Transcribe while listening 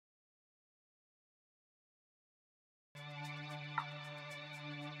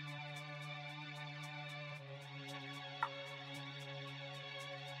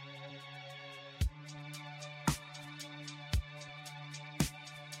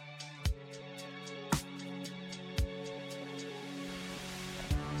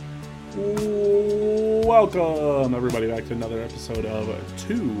Welcome, everybody, back to another episode of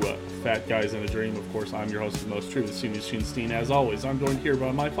Two Fat Guys in a Dream. Of course, I'm your host of the most true, Senior Steen. As always, I'm joined here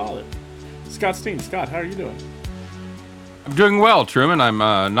by my father, Scott Steen. Scott, how are you doing? I'm doing well, Truman. I'm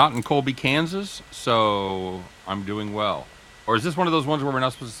not in Colby, Kansas, so I'm doing well. Or is this one of those ones where we're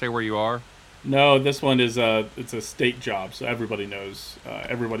not supposed to say where you are? No, this one is it's a state job, so everybody knows.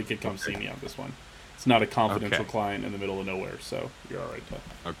 Everybody could come see me on this one. It's not a confidential client in the middle of nowhere, so you're all right.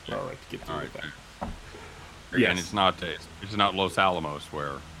 You're all right to get through with that. Yes. And it's not Los Alamos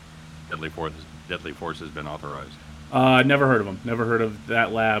where Deadly Force has been authorized. Never heard of them. Never heard of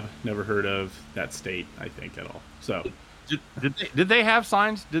that lab. Never heard of that state, I think, at all. So, did they have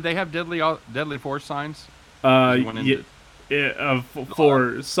signs? Did they have Deadly Force signs? For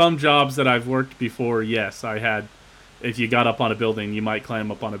some jobs that I've worked before, yes, I had. If you got up on a building, you might climb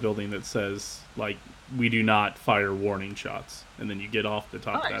up on a building that says, like, we do not fire warning shots. And then you get off the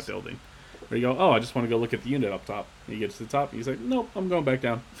top of that building. Or you go, oh, I just want to go look at the unit up top. And you get to the top, and you say, nope, I'm going back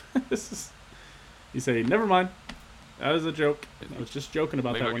down. You say, never mind. That was a joke. I was just joking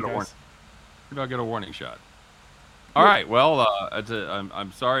about that one, guys. Maybe I'll get a warning shot. All right, well,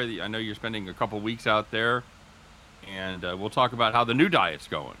 I'm sorry. I know you're spending a couple weeks out there. And we'll talk about how the new diet's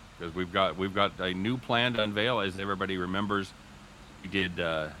going. Because we've got a new plan to unveil. As everybody remembers, we did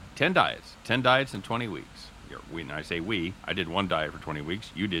 10 diets in 20 weeks. And I say we. I did one diet for 20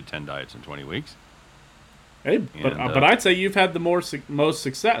 weeks. You did 10 diets in 20 weeks. Hey, but I'd say you've had the most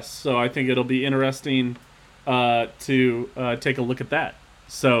success. So I think it'll be interesting to take a look at that.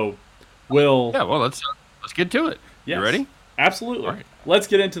 So let's get to it. Yes, you ready? Absolutely. All right. Let's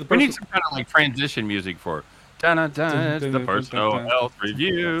get into the. We need some kind of like transition music for. The personal health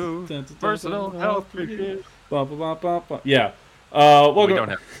review. Personal health review. Yeah.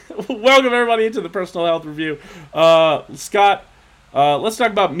 Welcome everybody into the personal health review. Scott, let's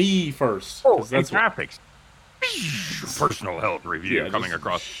talk about me first. That's graphics. Personal health review coming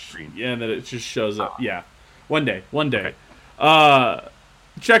across the screen. Yeah, and then it just shows up. Yeah. One day. Okay.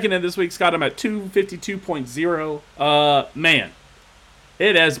 Checking in this week, Scott, I'm at 252.0. Man,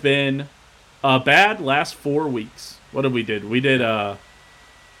 it has been a bad last 4 weeks. What did we did? We did what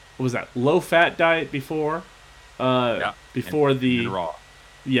was that? Low fat diet before. Before the raw.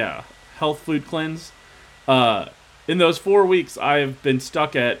 Yeah, health food cleanse. In those 4 weeks, I've been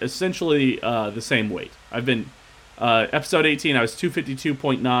stuck at essentially the same weight. I've been episode 18. I was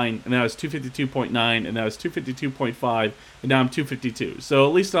 252.9, and then I was 252.9, and then I was 252.5, and now I'm 252. So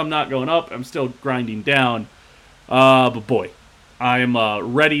at least I'm not going up. I'm still grinding down. But boy, I'm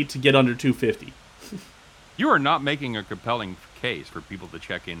ready to get under 250. You are not making a compelling case for people to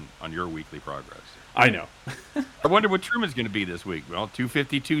check in on your weekly progress. I know. I wonder what Truman's going to be this week. Well,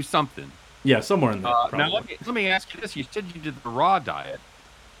 252 something. Yeah, somewhere in there. Now, let me ask you this. You said you did the raw diet.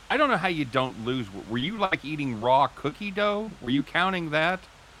 I don't know how you don't lose. Were you like eating raw cookie dough? Were you counting that?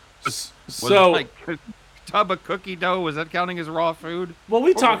 Was it like a tub of cookie dough? Was that counting as raw food? Well,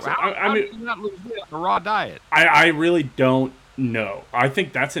 we talked. How did you not lose weight on the raw diet? I really don't know. I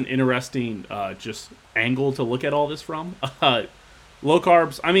think that's an interesting just angle to look at all this from. Low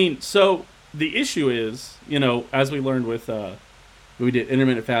carbs. I mean, so the issue is, as we learned with we did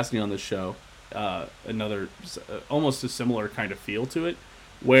intermittent fasting on this show, another almost a similar kind of feel to it,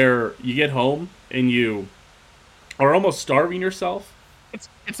 where you get home and you are almost starving yourself.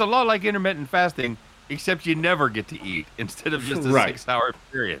 It's a lot like intermittent fasting, except you never get to eat instead of just a 6-hour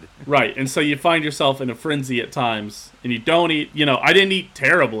period. Right, and so you find yourself in a frenzy at times, and you don't eat. I didn't eat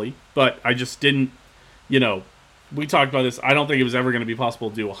terribly, but I just didn't. We talked about this. I don't think it was ever going to be possible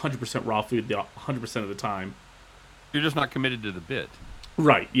to do 100% raw food 100% of the time. You're just not committed to the bit.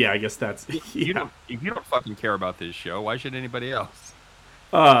 Right, yeah, I guess that's... If you don't fucking care about this show, why should anybody else?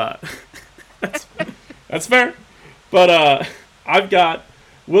 That's fair. But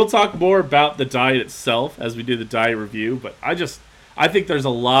we'll talk more about the diet itself as we do the diet review, but I think there's a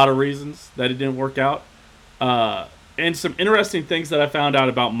lot of reasons that it didn't work out. And some interesting things that I found out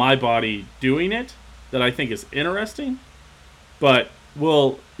about my body doing it that I think is interesting. But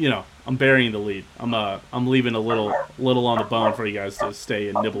I'm burying the lead. I'm leaving a little on the bone for you guys to stay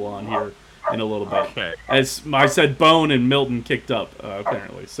and nibble on here in a little bit. Okay. As I said, bone and Milton kicked up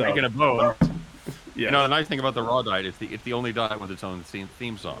apparently. So speaking of bone, yeah. The nice thing about the raw diet is it's the only diet with its own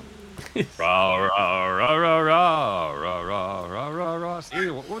theme song. Rah rah rah rah rah rah rah rah rah rah. See,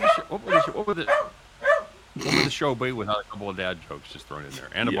 what would the show be without a couple of dad jokes just thrown in there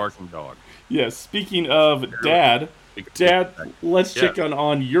and a barking dog? Yes. Speaking of Dad, let's check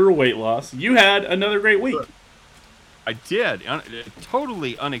on your weight loss. You had another great week. I did.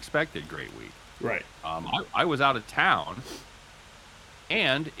 Totally unexpected great week. Right. I was out of town,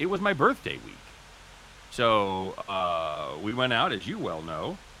 and it was my birthday week. So we went out, as you well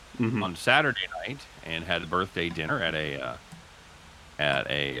know, on Saturday night and had a birthday dinner at a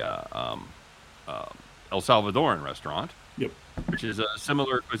El Salvadoran restaurant. Yep. Which is a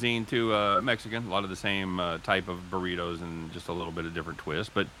similar cuisine to Mexican. A lot of the same type of burritos and just a little bit of different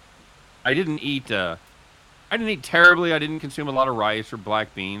twist. But I didn't eat terribly. I didn't consume a lot of rice or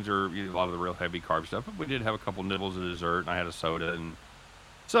black beans or a lot of the real heavy carb stuff. But we did have a couple nibbles of dessert, and I had a soda. And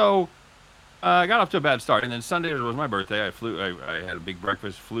so I got off to a bad start. And then Sunday was my birthday. I had a big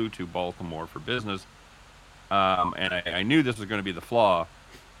breakfast, flew to Baltimore for business. And I knew this was going to be the flaw.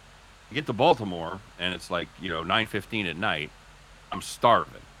 I get to Baltimore, and it's like, 9:15 at night. I'm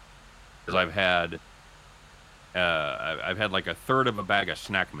starving because I've had like a third of a bag of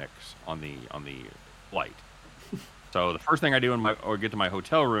snack mix on the flight. So the first thing I do get to my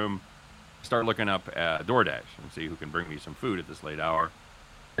hotel room, start looking up at DoorDash and see who can bring me some food at this late hour.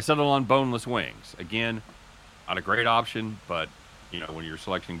 I settle on boneless wings. Again, not a great option, but when you're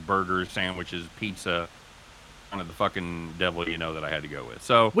selecting burgers, sandwiches, pizza, kind of the fucking devil that I had to go with.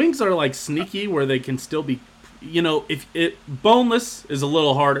 So wings are like sneaky where they can still be, if it boneless is a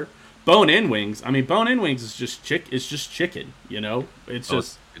little harder. Bone-in wings. I mean, bone-in wings is just it's just chicken.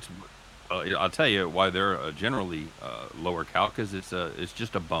 I'll tell you why they're generally lower cal, because it's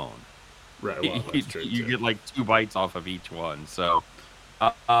just a bone. Right. Well, that's true, you get like 2 bites off of each one. So,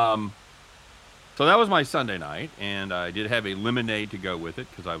 so that was my Sunday night, and I did have a lemonade to go with it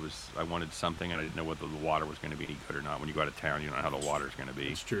because I wanted something, and I didn't know whether the water was going to be any good or not. When you go out of town, you don't know how the water's going to be.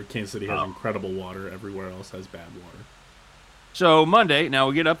 It's true. Kansas City has incredible water. Everywhere else has bad water. So Monday, now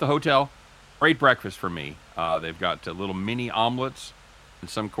we get up the hotel. Great breakfast for me. They've got little mini omelets and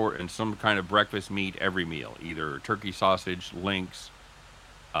some kind of breakfast meat every meal, either turkey sausage, links,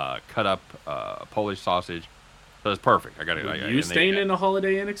 cut up Polish sausage. So it's perfect. I got it. Are you staying in a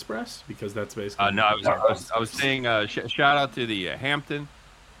Holiday Inn Express? Because that's basically. No, I was saying shout out to the Hampton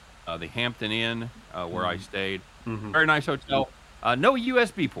Inn where I stayed. Mm-hmm. Very nice hotel. No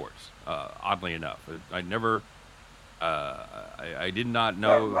USB ports. Oddly enough, I never. I did not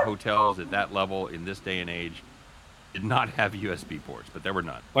know hotels at that level in this day and age did not have USB ports, but there were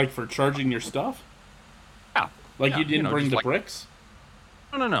none. Like for charging your stuff? Yeah. Like you didn't bring the bricks?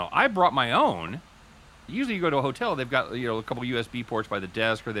 No. I brought my own. Usually you go to a hotel, they've got a couple USB ports by the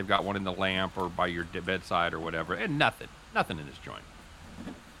desk, or they've got one in the lamp or by your bedside or whatever, and nothing in this joint.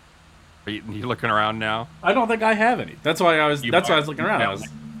 Are you looking around now? I don't think I have any. That's why I was looking around.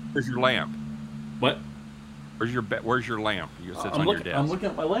 Where's your lamp? What? Where's your lamp? You sits on your desk. I'm looking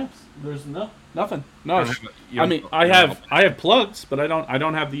at my lamps. There's nothing. No. I mean, I have plugs, but I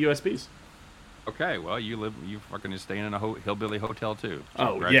don't have the USBs. Okay, well, you fucking staying in a hillbilly hotel too.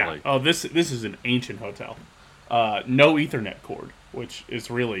 So oh yeah. Oh, this is an ancient hotel. No Ethernet cord, which is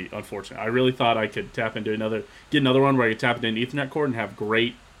really unfortunate. I really thought I could get another one where I could tap into an Ethernet cord and have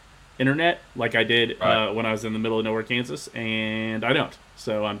great internet, like I did when I was in the middle of nowhere, Kansas, and I don't.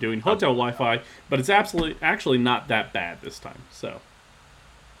 So I'm doing hotel Wi-Fi, but it's actually not that bad this time. So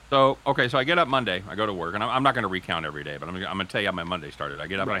okay, so I get up Monday, I go to work, and I'm not going to recount every day, but I'm going to tell you how my Monday started. I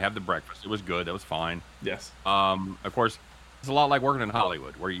get up, and I have the breakfast. It was good. That was fine. Yes. Of course, it's a lot like working in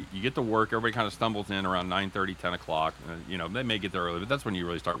Hollywood, where you get to work, everybody kind of stumbles in around 9:30, 10 o'clock. They may get there early, but that's when you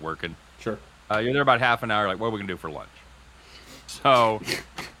really start working. Sure. You're there about half an hour, like, what are we going to do for lunch? So,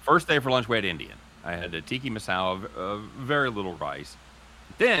 first day for lunch, we had Indian. I had a tiki masala, very little rice.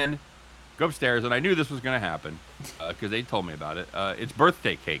 Then, go upstairs, and I knew this was going to happen because they told me about it. It's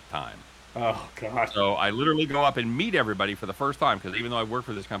birthday cake time. Oh, God. So I literally go up and meet everybody for the first time because even though I've worked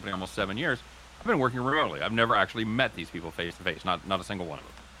for this company almost 7 years, I've been working remotely. I've never actually met these people face to face, not a single one of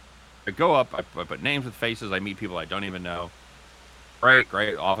them. I go up, I put names with faces, I meet people I don't even know.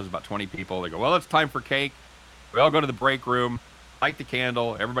 Great. Office about 20 people. They go, well, it's time for cake. We all go to the break room, light the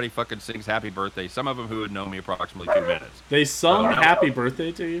candle. Everybody fucking sings happy birthday. Some of them who had known me approximately 2 minutes. They sung happy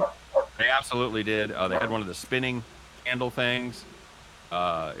birthday to you? They absolutely did. They had one of the spinning candle things.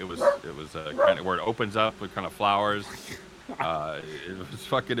 It was kind of where it opens up with kind of flowers. It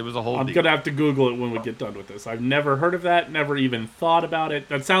was a whole I'm deal. going to have to Google it when we get done with this. I've never heard of that, never even thought about it.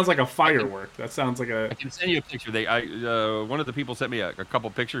 That sounds like a firework. That sounds like a... I can send you a picture. One of the people sent me a couple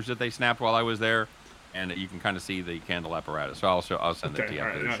pictures that they snapped while I was there, and you can kind of see the candle apparatus. So I'll send that to you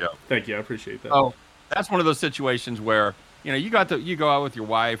after the show. Thank you. I appreciate that. Oh, that's one of those situations where, you go out with your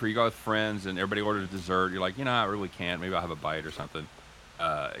wife or you go with friends and everybody orders dessert. You're like, I really can't. Maybe I'll have a bite or something.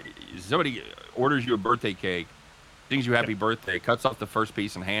 Somebody orders you a birthday cake, sings you happy birthday, cuts off the first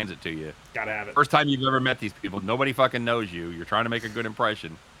piece and hands it to you. Gotta have it. First time you've ever met these people. Nobody fucking knows you. You're trying to make a good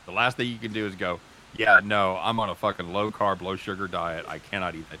impression. The last thing you can do is go, Yeah, no, I'm on a fucking low carb, low sugar diet. I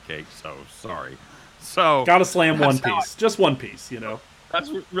cannot eat that cake, so sorry. So Gotta slam one that's how piece, just one piece, you know. that's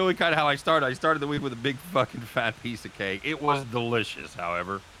really kind of how I started. I started the week with a big fucking fat piece of cake. It was delicious,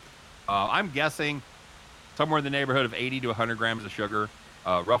 however. I'm guessing somewhere in the neighborhood of 80 to 100 grams of sugar,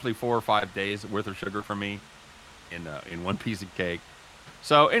 roughly 4 or 5 days worth of sugar for me in one piece of cake.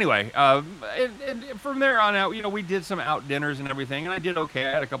 So anyway, and from there on out, we did some out dinners and everything, and I did okay.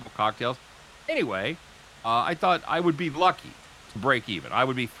 I had a couple cocktails. Anyway, I thought I would be lucky to break even. I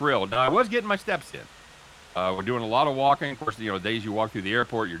would be thrilled. Now I was getting my steps in. We're doing a lot of walking. Of course, days you walk through the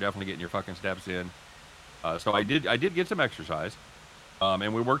airport, you're definitely getting your fucking steps in. So I did get some exercise,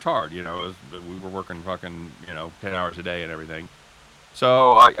 and we worked hard. We were working fucking 10 hours a day and everything.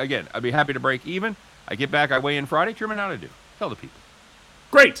 So I'd be happy to break even. I get back, I weigh in Friday. Truman, how to do? Tell the people.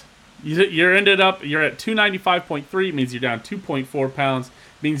 Great. You're at 295.3, means you're down 2.4 pounds,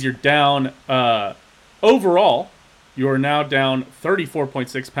 means you're down, overall, you are now down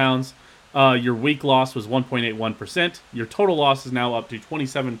 34.6 pounds. Your week loss was 1.81%. Your total loss is now up to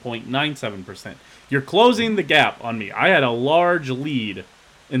 27.97%. You're closing the gap on me. I had a large lead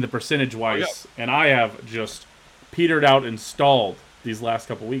in the percentage-wise, and I have just petered out and stalled these last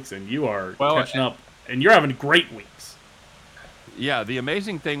couple weeks, and you are catching up, and you're having great weeks. Yeah, the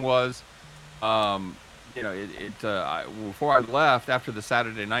amazing thing was, before I left after the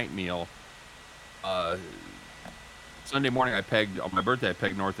Saturday night meal, Sunday morning on my birthday I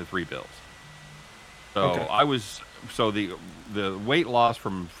pegged north of 3 bills. So okay. The weight loss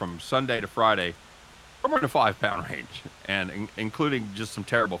from Sunday to Friday, somewhere in the 5-pound range, and including just some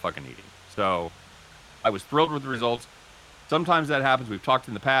terrible fucking eating. So I was thrilled with the results. Sometimes that happens. We've talked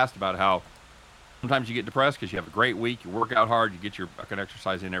in the past about how sometimes you get depressed because you have a great week, you work out hard, you get your fucking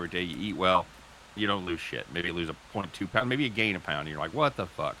exercise in every day, you eat well, you don't lose shit. Maybe you lose a 0.2 pound, maybe you gain a pound, and you're like, what the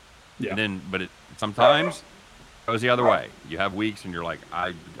fuck? Yeah. But sometimes it goes the other way. You have weeks and you're like,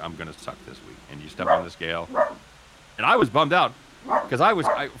 I'm going to suck this week. And you step on the scale. And I was bummed out because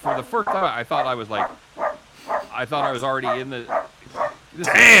for the first time, I thought I was already in the...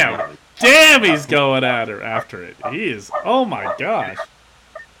 Damn, he's going at her after it. He is, oh my gosh.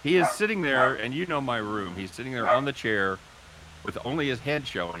 He is sitting there, and you know my room. He's sitting there on the chair with only his head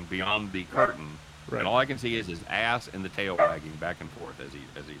showing beyond the curtain. Right. And all I can see is his ass and the tail wagging back and forth as he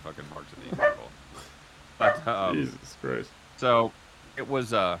fucking barks at these people. But, Jesus Christ. So it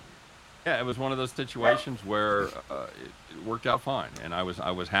was it was one of those situations where it worked out fine, and I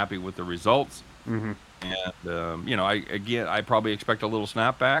was happy with the results. Mm-hmm. And I probably expect a little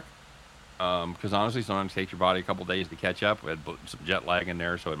snapback. Because honestly, sometimes it takes your body a couple days to catch up. We had some jet lag in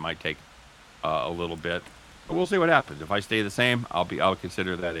there, so it might take a little bit. But we'll see what happens. If I stay the same, I'll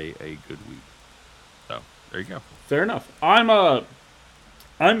consider that a good week. So there you go. Fair enough. I'm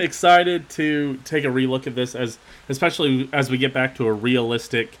excited to take a relook at this, especially as we get back to a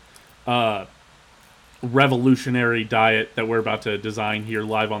realistic, revolutionary diet that we're about to design here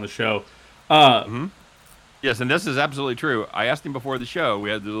live on the show. Mm-hmm. Yes, and this is absolutely true. I asked him before the show. We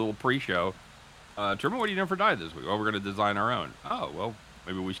had the little pre-show. Truman, what are you doing for diet this week? Well, we're going to design our own. Oh, well,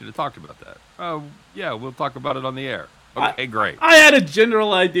 maybe we should have talked about that. Oh, yeah, we'll talk about it on the air. Okay, great. I had a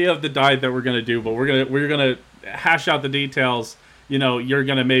general idea of the diet that we're going to do, but we're gonna hash out the details. You're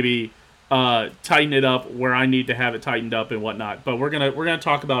going to maybe tighten it up where I need to have it tightened up and whatnot. But we're gonna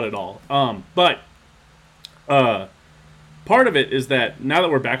talk about it all. But part of it is that now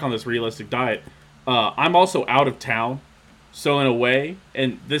that we're back on this realistic diet. I'm also out of town, so in a way,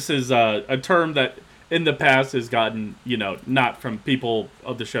 and this is a term that in the past has gotten, not from people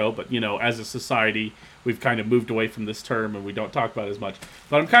of the show, but, as a society, we've kind of moved away from this term and we don't talk about it as much.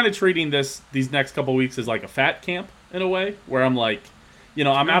 But I'm kind of treating these next couple weeks as like a fat camp in a way, where I'm like,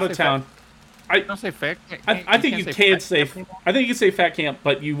 I'm out of town. I don't say fat. I think you can say fat camp,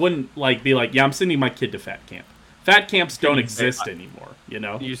 but you wouldn't be like, yeah, I'm sending my kid to fat camp. Fat camps don't exist anymore,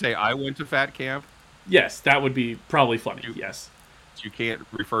 You say I went to fat camp? Yes, that would be probably funny, yes. You can't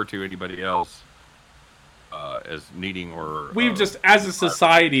refer to anybody else as needing or... We've just, as a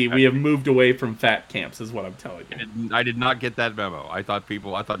society, we have moved away from fat camps, is what I'm telling you. I did not get that memo. I thought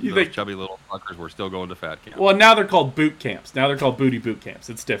those chubby little fuckers were still going to fat camp. Well, now they're called boot camps. Now they're called booty boot camps.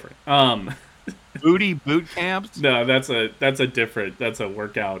 It's different. Booty boot camps? No, that's a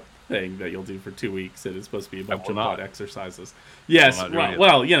workout thing that you'll do for 2 weeks, and it's supposed to be a bunch of butt exercises. Yes,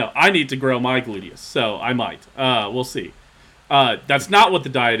 well, I need to grow my gluteus, so I might. We'll see. That's not what the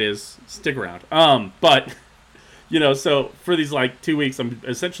diet is. Stick around. But so for these 2 weeks, I'm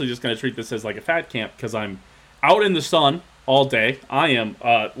essentially just going to treat this as like a fat camp because I'm out in the sun all day. I am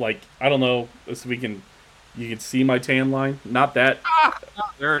I don't know if we can You can see my tan line. Not that.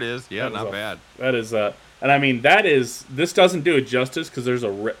 There it is. Yeah, That is not a- bad. That is and I mean that is this doesn't do it justice because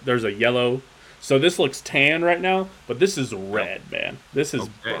there's a yellow. So this looks tan right now, but this is red, man. This is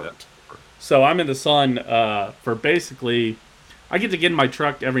Okay, burnt. So I'm in the sun for basically. I get to get in my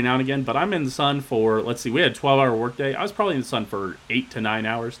truck every now and again, but I'm in the sun for, let's see, we had a 12-hour workday. I was probably in the sun for 8 to 9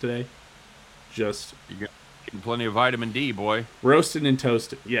 hours today. Just You got getting plenty of vitamin D, boy. roasted and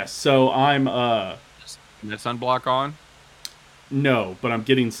toasted. Yes. So I'm And that sunblock on. no, but I'm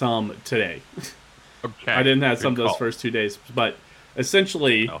getting some today. Okay. I didn't have Good some of those call. first 2 days, but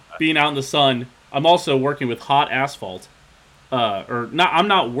essentially Oh. being out in the sun, I'm also working with hot asphalt. Or not, I'm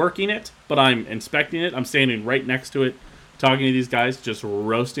not working it, but I'm inspecting it. I'm standing right next to it, talking to these guys, just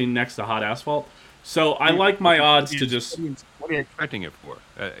roasting next to hot asphalt. So I like my odds to just What are you expecting it for?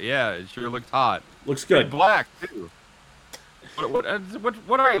 Yeah, it sure looks hot. looks Good. good. Black too.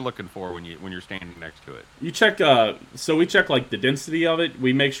 What are you looking for when you're standing next to it? You check, so we check like the density of it.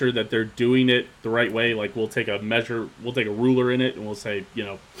 We make sure that they're doing it the right way. Like we'll take a ruler in it, and we'll say,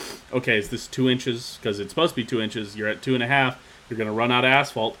 okay, is this 2 inches? Because it's supposed to be 2 inches. You're at 2.5. You're gonna run out of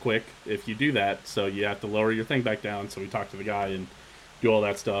asphalt quick if you do that. So you have to lower your thing back down. So we talk to the guy and do all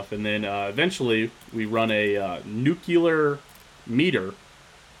that stuff, and then eventually we run a nuclear meter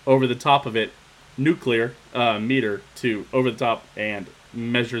over the top of it. Nuclear meter to over the top and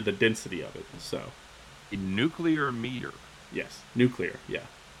measure the density of it. So A nuclear meter. yes, nuclear. Yeah.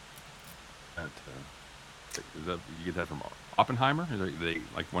 That, you get that from Oppenheimer? Is they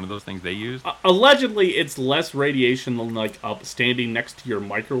like one of those things they use? Allegedly, it's less radiation than like up standing next to your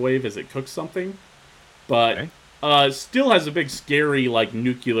microwave as it cooks something, but still has a big scary like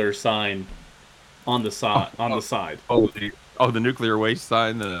nuclear sign on the side. On the side. The nuclear waste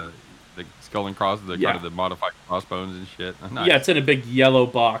sign, the skull and cross, the Yeah. kind of the modified crossbones and shit. Nice. Yeah, it's in a big yellow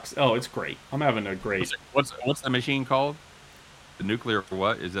box. Oh, it's great. I'm having a great. What's the machine called? The nuclear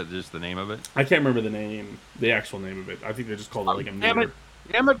what? Is that just the name of it? I can't remember the actual name of it. I think they just called it like a Damn meter.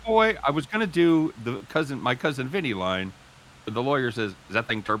 it, boy! I was gonna do my cousin Vinny line, but the lawyer says, "Is that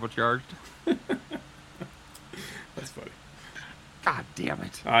thing turbocharged?" That's funny. God damn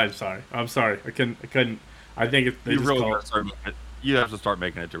it! I'm sorry. I couldn't. I think they just call it. You have to start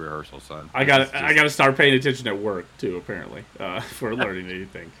making it to rehearsal, son. I got to start paying attention at work too. Apparently, for learning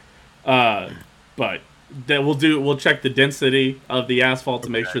anything. But then we'll check the density of the asphalt to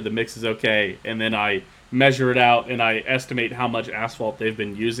make sure the mix is okay, and then I measure it out and I estimate how much asphalt they've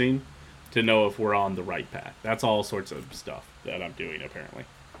been using to know if we're on the right path. That's all sorts of stuff that I'm doing apparently.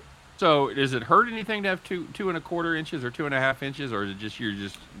 So, does it hurt anything to have 2.25 inches or 2.5 inches, or is it just you're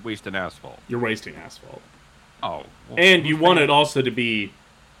just wasting asphalt? You're wasting asphalt, Oh, well, and you want it also to be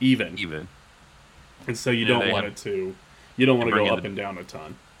even, and so you Yeah, don't they want have- it to. You don't want to bring go in up and down a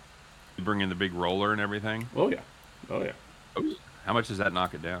ton. You bring in the big roller and everything. Oh yeah, oh yeah. How much does that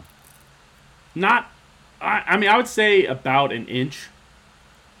knock it down? Not, I mean, I would say about an inch.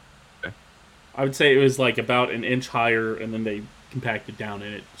 Okay. I would say it was like about an inch higher, and then they compact it down,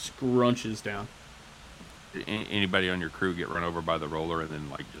 and it scrunches down. Anybody on your crew get run over by the roller and then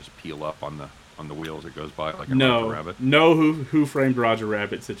like just peel up on the wheels it goes by like a Roger No, Rabbit? no, who framed Roger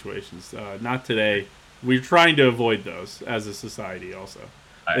Rabbit situations. Not today. We're trying to avoid those as a society. Also,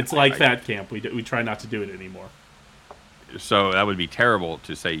 it's like Fat Camp. We try not to do it anymore. So that would be terrible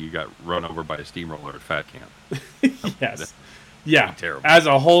to say you got run over by a steamroller at Fat Camp. Yes. Yeah. Terrible. As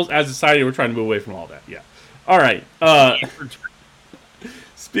a society, we're trying to move away from all that. Yeah. All right.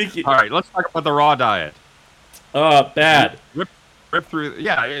 Speaking. All right, let's talk about the raw diet. Bad. Rip through.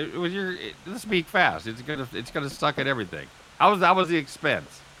 Yeah, it was let's speak fast. It's gonna suck at everything. How was the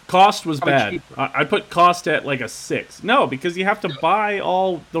expense? Cost was Probably bad. cheaper. I put cost at like a 6. No, because you have to buy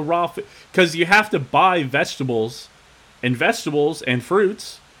all the raw. Because you have to buy vegetables, and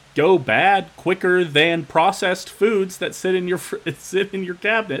fruits go bad quicker than processed foods that sit in your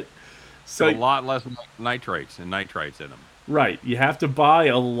cabinet. So So a lot less nitrates and nitrites in them. right, you have to buy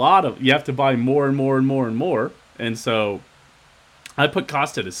you have to buy more and more and more and more, and so I put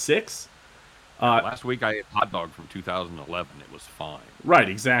cost at a 6. Last week I ate hot dog from 2011. It was fine. Right,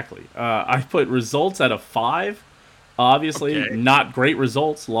 exactly. I put results at a 5. Obviously, Okay. not great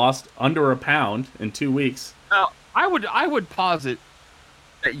results. Lost under a pound in 2 weeks. Now, I would posit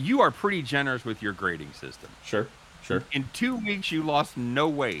that you are pretty generous with your grading system. Sure. In 2 weeks, you lost no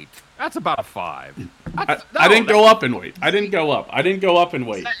weight. That's about a 5. I didn't go up in weight. I didn't go up in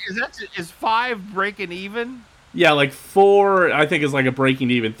weight. Is 5 breaking even? Yeah, like 4, I think is like a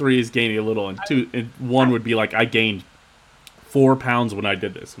breaking even. 3 is gaining a little, and 1 would be like I gained 4 pounds when I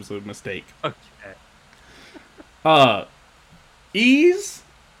did this. It was a mistake. Okay. Ease.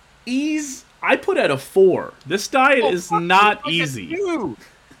 I put at a 4. This diet is fuck, not it's like easy. A 2.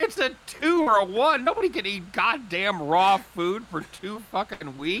 It's a 2 or a 1. Nobody can eat goddamn raw food for 2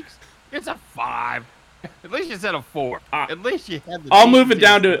 fucking weeks. It's a 5. At least you said a 4. At least you had the. I'll move it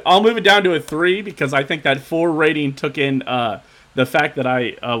down to a 3 because I think that 4 rating took in the fact that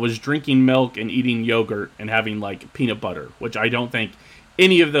I was drinking milk and eating yogurt and having like peanut butter, which I don't think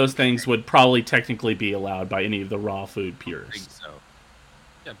any of those things would probably technically be allowed by any of the raw food I purists. think so.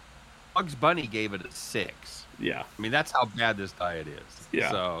 Yeah. Bugs Bunny gave it a 6. Yeah. I mean, that's how bad this diet is. Yeah.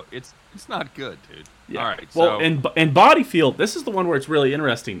 So it's not good, dude. Yeah. All right. Well, So and body feel, this is the one where it's really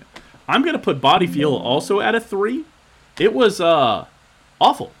interesting. I'm gonna put body feel also at a 3. It was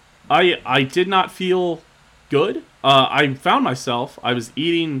awful. I did not feel good. I found myself.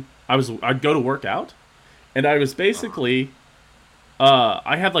 I'd go to work out, and I was basically.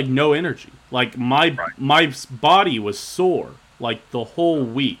 I had like no energy. Like my body was sore like the whole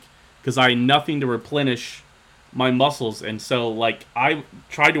week because I had nothing to replenish my muscles, and so like I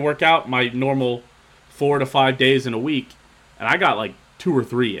tried to work out my normal 4 to 5 days in a week, and I got like 2 or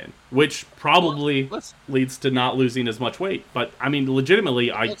 3 in, which probably leads to not losing as much weight. But I mean,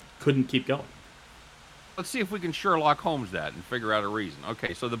 legitimately, I couldn't keep going. let's see if we can Sherlock Holmes that and figure out a reason.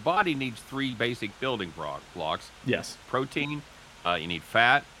 Okay, so the body needs 3 basic building blocks: Yes. protein, you need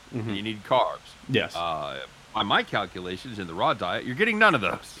fat, and you need carbs. Yes. By my calculations, in the raw diet, you're getting none of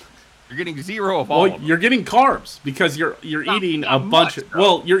those. You're getting 0 of all. Well, you're getting carbs because you're eating a bunch.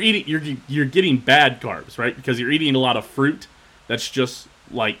 Well, you're getting bad carbs, right? Because you're eating a lot of fruit. That's just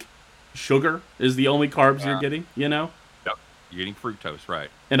like sugar is the only carbs you're getting. You know. Yep. You're getting fructose, right?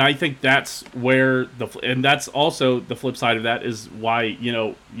 And I think that's where and that's also the flip side of that is why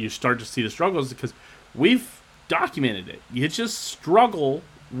you start to see the struggles because we've documented it. You just struggle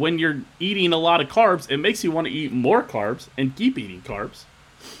when you're eating a lot of carbs. It makes you want to eat more carbs and keep eating carbs.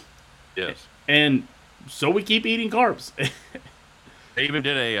 Yes. And so we keep eating carbs. They even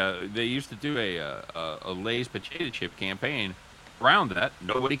did they used to do a Lay's potato chip campaign around that.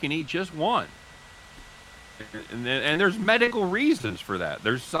 Nobody can eat just one. And there's medical reasons for that.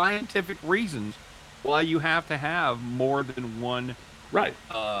 There's scientific reasons why you have to have more than one Right.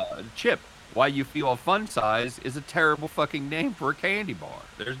 chip. Why you feel a fun size is a terrible fucking name for a candy bar.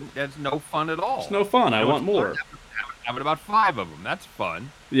 That's no fun at all. It's no fun. I want more. Having about 5 of them. That's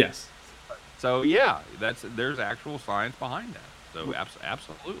fun. Yes. So yeah, there's actual science behind that. So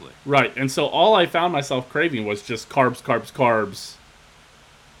absolutely. Right. And so all I found myself craving was just carbs, carbs, carbs.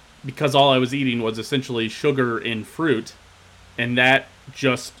 Because all I was eating was essentially sugar and fruit. And that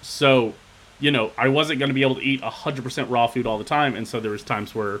just so, I wasn't going to be able to eat 100% raw food all the time. And so there was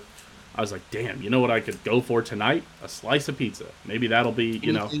times where I was like, damn, you know what I could go for tonight? A slice of pizza. Maybe that'll be,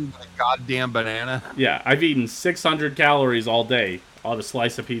 Anything but a goddamn banana. Yeah, I've eaten 600 calories all day on a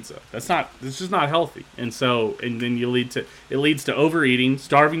slice of pizza. It's just not healthy. And then it leads to overeating,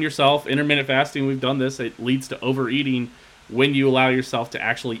 starving yourself, intermittent fasting. We've done this. It leads to overeating when you allow yourself to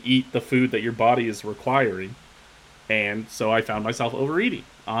actually eat the food that your body is requiring. And so I found myself overeating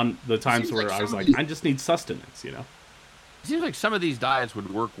on the times where I was like, I just need sustenance, It seems like some of these diets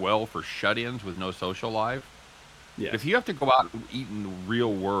would work well for shut-ins with no social life. Yeah. If you have to go out and eat in the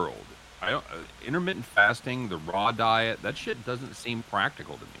real world, intermittent fasting, the raw diet, that shit doesn't seem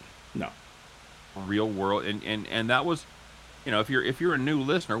practical to me. No. Real world, and that was, if you're a new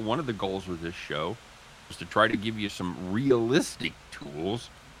listener, one of the goals with this show was to try to give you some realistic tools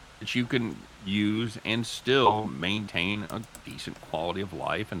that you can use and still maintain a decent quality of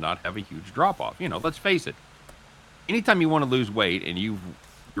life and not have a huge drop off. Let's face it. Anytime you want to lose weight and you're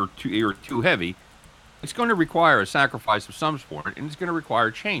too heavy, it's going to require a sacrifice of some sort, and it's going to require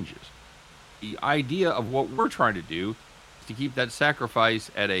changes. The idea of what we're trying to do is to keep that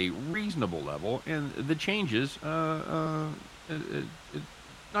sacrifice at a reasonable level, and the changes, not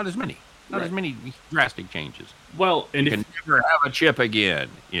as many. Not as many drastic changes. Well, and you can never have a chip again,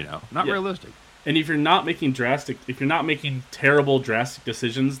 not realistic. And if you're not making terrible drastic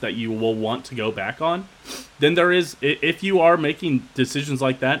decisions that you will want to go back on, then if you are making decisions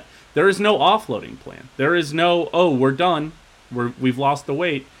like that, there is no offloading plan. There is no, we're done. We've lost the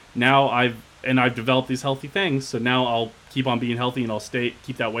weight. Now I've developed these healthy things, so now I'll keep on being healthy and I'll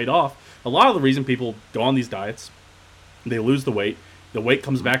keep that weight off. A lot of the reason people go on these diets, they lose the weight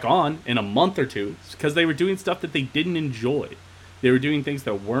comes back on in a month or two, is because they were doing stuff that they didn't enjoy. They were doing things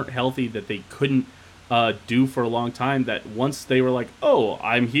that weren't healthy, that they couldn't do for a long time, that once they were like, oh,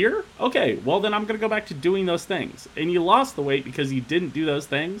 I'm here? Okay, well then I'm going to go back to doing those things. And you lost the weight because you didn't do those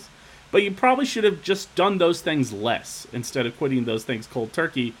things, but you probably should have just done those things less instead of quitting those things cold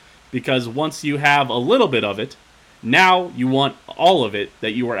turkey, because once you have a little bit of it, Now you want all of it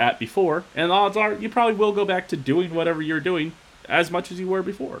that you were at before, and the odds are you probably will go back to doing whatever you're doing as much as you were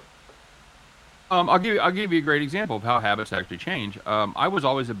before. I'll give you a great example of how habits actually change. I was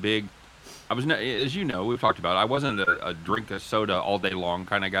always as you know, we've talked about it, I wasn't a drink a soda all day long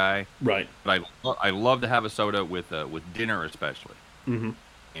kind of guy, Right. but I love to have a soda with dinner especially. Mm-hmm.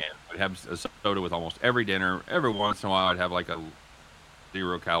 And I'd have a soda with almost every dinner. Every once in a while, I'd have like a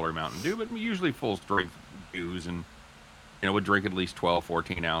 0-calorie Mountain Dew, but usually full strength dews, and would drink at least 12,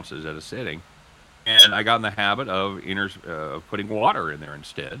 14 ounces at a sitting. And I got in the habit of putting water in there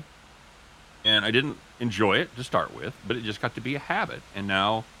instead. And I didn't enjoy it to start with, but it just got to be a habit. And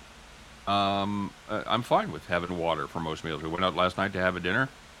now I'm fine with having water for most meals. We went out last night to have a dinner.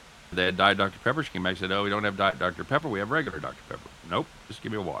 They had Diet Dr. Pepper. She came back and said, "Oh, we don't have Diet Dr. Pepper. We have regular Dr. Pepper." Nope, just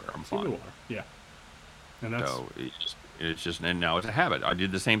give me a water. I'm fine. Give me water. Yeah. And that's So it's just, and now it's a habit. I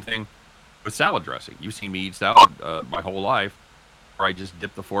did the same thing with salad dressing. You've seen me eat salad my whole life, where I just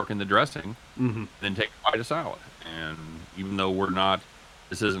dip the fork in the dressing, then take a bite of salad. And even though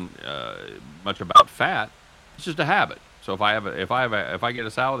this isn't much about fat, it's just a habit. So if I get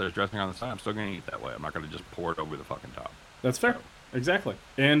a salad, there's dressing on the side, I'm still going to eat that way. I'm not going to just pour it over the fucking top. That's fair. Exactly.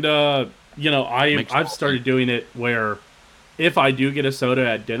 And I've started doing it where if I do get a soda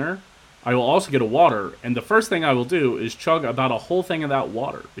at dinner, I will also get a water, and the first thing I will do is chug about a whole thing of that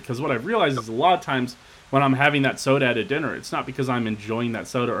water, because what I've realized is a lot of times when I'm having that soda at a dinner, it's not because I'm enjoying that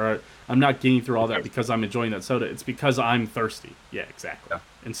soda, or I'm not getting through all that because I'm enjoying that soda. It's because I'm thirsty. Yeah, exactly. Yeah.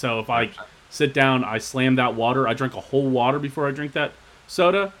 And so if I sit down, I slam that water, I drink a whole water before I drink that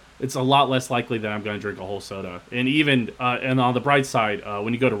soda, it's a lot less likely that I'm going to drink a whole soda. And even, and on the bright side,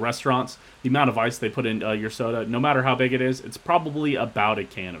 when you go to restaurants, the amount of ice they put in your soda, no matter how big it is, it's probably about a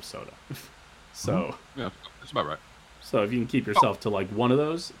can of soda. So, yeah, that's about right. So if you can keep yourself to like one of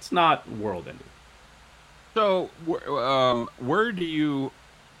those, it's not world ending. So, where do you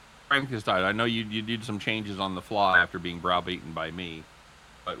rank this diet? I know you did some changes on the fly after being browbeaten by me,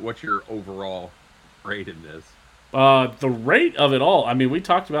 but what's your overall grade in this? The rate of it all, I mean, we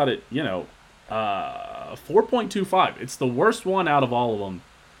talked about it, 4.25. It's the worst one out of all of them.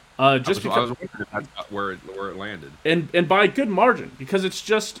 I was wondering if that's where it landed. And by a good margin, because it's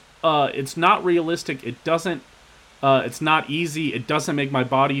just, it's not realistic. It doesn't, it's not easy. It doesn't make my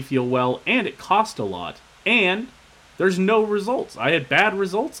body feel well, and it cost a lot. And there's no results. I had bad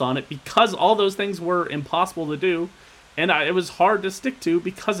results on it because all those things were impossible to do, and it was hard to stick to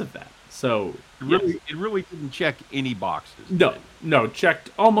because of that. So it really didn't check any boxes. No,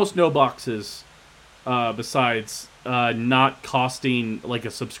 checked almost no boxes. Besides not costing like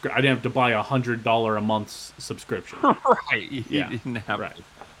a subscription, I didn't have to buy $100 a month subscription. Right. You didn't have right.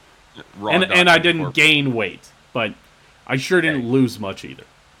 And I didn't gain weight, but I sure didn't lose much either.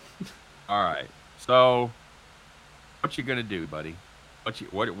 All right. So, what you gonna do, buddy?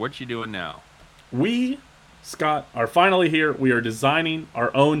 What you doing now? We, Scott, are finally here. We are designing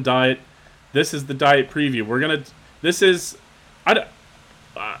our own diet. This is the diet preview.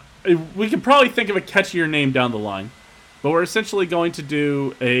 We can probably think of a catchier name down the line, but we're essentially going to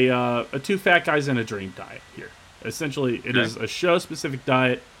do a two fat guys and a dream diet here. Essentially, it is a show-specific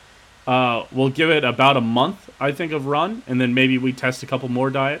diet. We'll give it about a month, I think, of run, and then maybe we test a couple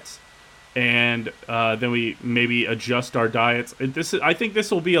more diets, and then we maybe adjust our diets. I think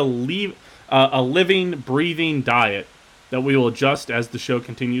this will be a living, breathing diet that we will adjust as the show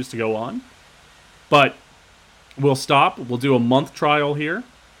continues to go on. But we'll stop. We'll do a month trial here.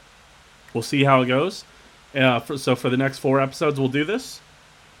 We'll see how it goes. So for the next 4 episodes, we'll do this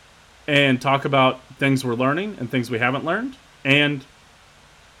and talk about things we're learning and things we haven't learned, and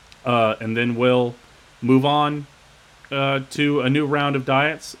then we'll move on to a new round of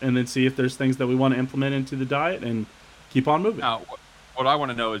diets, and then see if there's things that we want to implement into the diet and keep on moving. Now, what I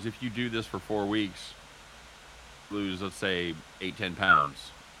want to know is if you do this for 4 weeks, lose, let's say, 8-10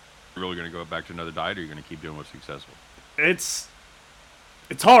 pounds, you're really going to go back to another diet, or you're going to keep doing what's successful? It's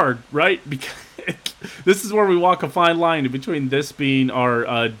hard, right? Because this is where we walk a fine line between this being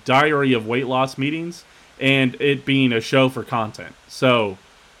our diary of weight loss meetings and it being a show for content. So,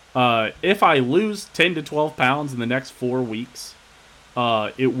 if I lose 10 to 12 pounds in the next 4 weeks,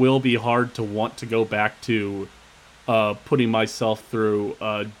 it will be hard to want to go back to putting myself through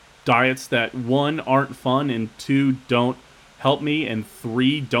diets that, 1, aren't fun, and 2, don't help me, and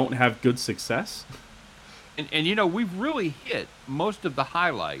 3, don't have good success. And we've really hit most of the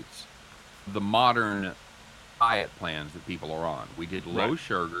highlights of the modern diet plans that people are on. We did low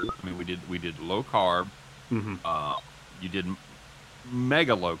sugar. I mean, we did low carb. Mm-hmm. You did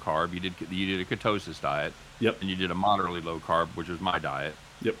mega low carb. You did a ketosis diet. Yep. And you did a moderately low carb, which was my diet.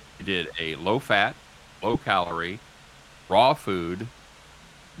 Yep. You did a low fat, low calorie, raw food,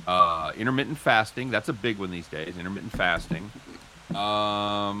 intermittent fasting. That's a big one these days. Intermittent fasting.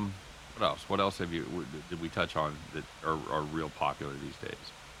 What else? What else did we touch on that are real popular these days?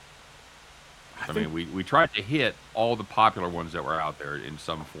 I mean, we tried to hit all the popular ones that were out there in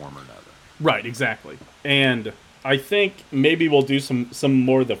some form or another. Right, exactly. And I think maybe we'll do some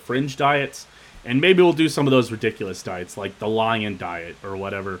more of the fringe diets, and maybe we'll do some of those ridiculous diets, like the lion diet or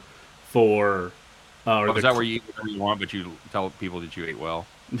whatever. Or is that where you eat whatever you want, but you tell people that you ate well?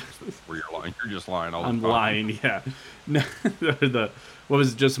 Where you're lying, you're just lying all the time. I'm lying, yeah. What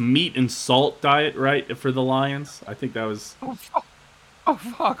was it, just meat and salt diet, right, for the lions? I think that was. Oh,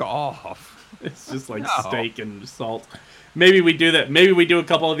 fuck off! It's just like steak and salt. Maybe we do that. Maybe we do a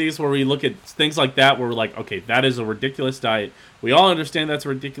couple of these where we look at things like that, where we're like, okay, that is a ridiculous diet. We all understand that's a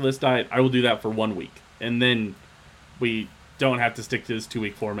ridiculous diet. I will do that for 1 week, and then we don't have to stick to this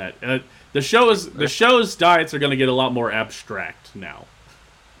 2-week format. The show's diets are going to get a lot more abstract now.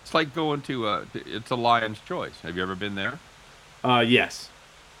 It's like going to it's a Lion's Choice. Have you ever been there? Yes.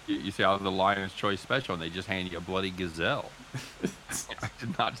 You see out the Lion's Choice special, and they just hand you a bloody gazelle. I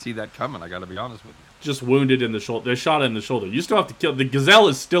did not see that coming. I got to be honest with you. Just wounded in the shoulder. They shot it in the shoulder. You still have to kill. The gazelle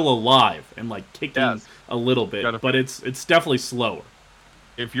is still alive and like kicking a little bit, but it's definitely slower.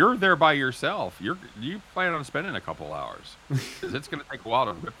 If you're there by yourself, you plan on spending a couple hours, because it's going to take a while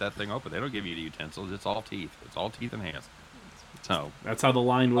to rip that thing open. They don't give you the utensils. It's all teeth. It's all teeth and hands. So that's how the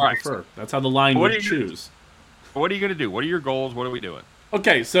lion would prefer. That's how the lion would choose. What are you going to do? What are your goals? What are we doing?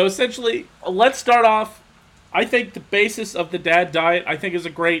 Okay, so essentially, let's start off. I think the basis of the dad diet, I think, is a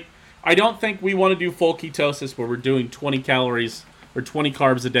great. I don't think we want to do full ketosis where we're doing 20 calories or 20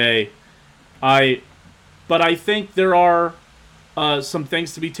 carbs a day. But I think there are some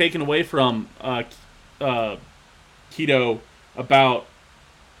things to be taken away from keto about,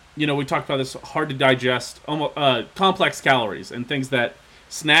 we talked about this hard to digest, almost complex calories and things that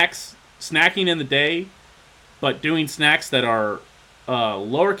snacking in the day, but doing snacks that are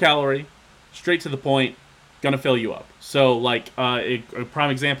lower calorie, straight to the point, gonna fill you up. So like a prime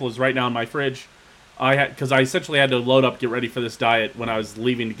example is right now in my fridge. Because I essentially had to load up, get ready for this diet when I was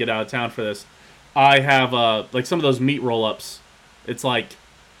leaving to get out of town for this. I have like some of those meat roll-ups. It's like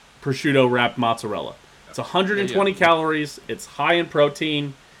prosciutto wrapped mozzarella. It's 120 calories. It's high in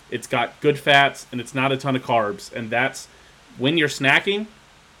protein. It's got good fats, and it's not a ton of carbs. And that's when you're snacking.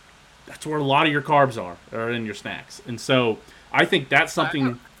 That's where a lot of your carbs are in your snacks. And so I think that's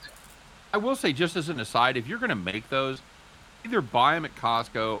something. I will say, just as an aside, if you're going to make those, either buy them at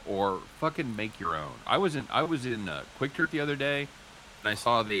Costco or fucking make your own. I was in Quick Trip the other day, and I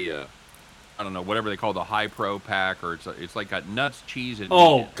saw the I don't know, whatever they call the high pro pack, or it's like got nuts, cheese, and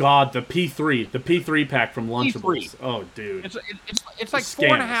meat. God, the P3 pack from Lunchables. Oh, dude, it's like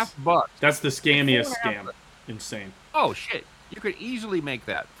 $4.50. That's the scammiest scam. Insane. Oh shit, you could easily make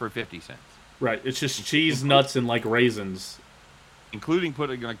that for 50 cents. Right, it's just cheese, nuts, and like raisins. Including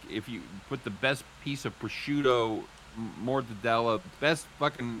putting, like, if you put the best piece of prosciutto, mortadella, best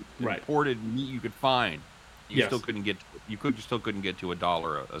fucking imported meat you could find, you still couldn't get. You still couldn't get to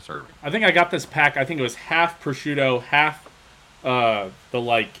 $1 a serving. I think I got this pack. I think it was half prosciutto, half the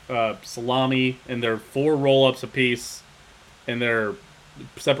salami, and they're 4 roll-ups a piece, and they're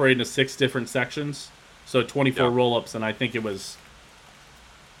separated into 6 different sections. So 24 roll-ups, and I think it was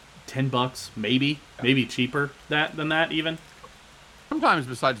 $10, maybe cheaper than that even. Sometimes,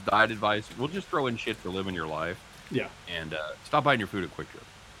 besides diet advice, we'll just throw in shit for living your life. Yeah. And stop buying your food at Quick Trip.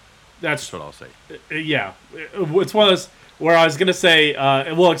 That's what I'll say. Yeah. It's one of those where I was going to say,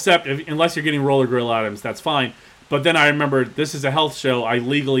 except unless you're getting roller grill items, that's fine. But then I remember this is a health show. I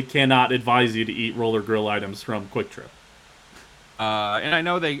legally cannot advise you to eat roller grill items from Quick Trip. And I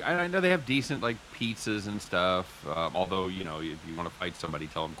know they have decent like pizzas and stuff. Although, if you want to fight somebody,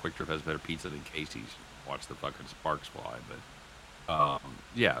 tell them Quick Trip has better pizza than Casey's. Watch the fucking sparks fly. But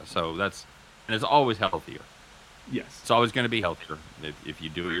so that's, and it's always healthier. Yes, it's always going to be healthier if you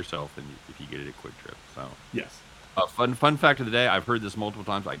do it yourself and if you get it at Quick Trip. So yes. Fun fact of the day. I've heard this multiple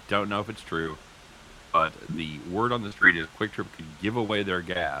times. I don't know if it's true, but the word on the street is Quick Trip could give away their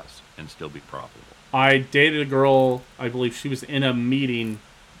gas and still be profitable. I dated a girl. I believe she was in a meeting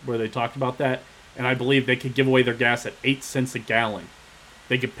where they talked about that, and I believe they could give away their gas at 8 cents a gallon.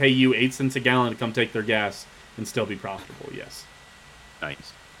 They could pay you 8 cents a gallon to come take their gas and still be profitable. Yes.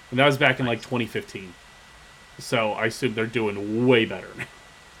 Nice. And that was back in like 2015. So I assume they're doing way better.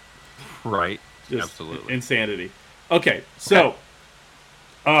 Right. Just absolutely. Insanity. Okay, so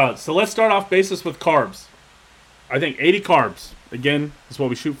let's start off basis with carbs. I think 80 carbs, again, is what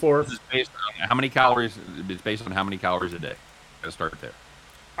we shoot for. This is based on how many calories? It's based on how many calories a day. Gotta start there.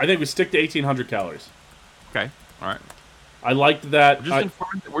 I think we stick to 1,800 calories. Okay, all right. I liked that.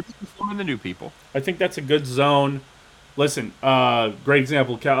 We're just informing the new people. I think that's a good zone. Listen, great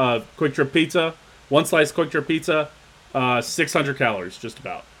example. Quick Trip Pizza, one slice Quick Trip Pizza, 600 calories, just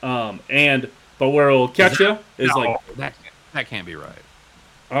about. But where it'll catch you is No, like, that can't be right.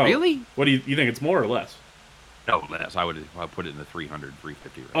 oh, Really? What do you think? It's more or less? No, less. I'd put it in the 300,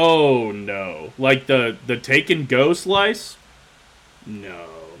 350 range. Oh no, like the take and go slice? No,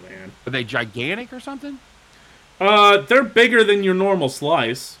 man. Are they gigantic or something? They're bigger than your normal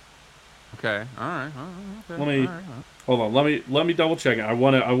slice. Okay. All right. Okay. Let me all right. hold on. Let me double check it. I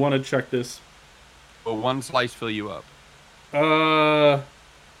wanna check this. Will one slice fill you up? It'll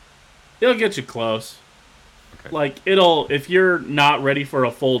get you close. Okay. Like if you're not ready for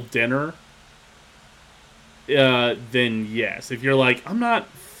a full dinner, then yes. If you're like, I'm not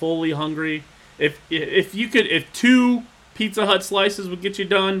fully hungry, if two Pizza Hut slices would get you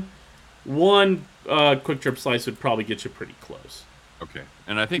done, one Quick Trip slice would probably get you pretty close. Okay.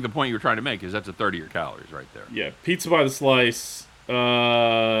 And I think the point you were trying to make is that's a third of your calories right there. Yeah, pizza by the slice.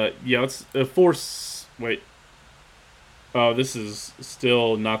 Yeah, it's wait. Oh, this is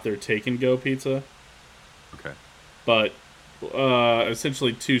still not their take and go pizza. Okay. But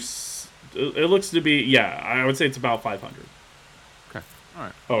essentially it looks to be, yeah, I would say it's about 500. Okay. All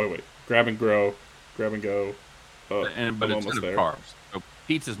right. Oh wait, grab and go. But I'm it's almost instead there. of carbs. So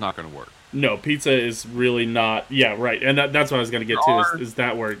pizza's not going to work. No, pizza is really not. Yeah, right, and that's what I was going to get to. Is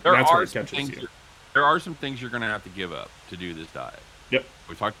that where it catches you? There are some things you're going to have to give up to do this diet. Yep.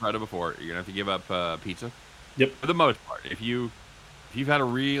 We talked about it before. You're going to have to give up pizza. Yep. For the most part, if you've had a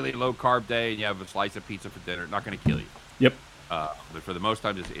really low carb day and you have a slice of pizza for dinner, it's not going to kill you. Yep. But for the most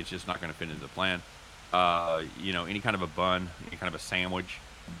time, it's just not going to fit into the plan. Any kind of a bun, any kind of a sandwich,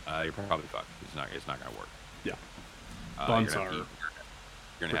 you're probably fucked. It's not going to work. Yeah. Buns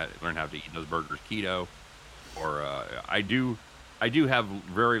you're going to have to learn how to eat those burgers keto, or I do have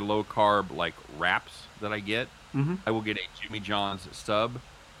very low carb like wraps that I get. Mm-hmm. I will get a Jimmy John's sub,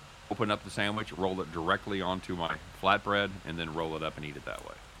 open up the sandwich, roll it directly onto my flatbread, and then roll it up and eat it that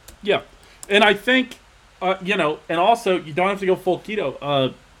way. Yeah, and I think and also you don't have to go full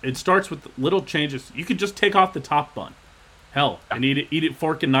keto. It starts with little changes. You could just take off the top bun, and eat it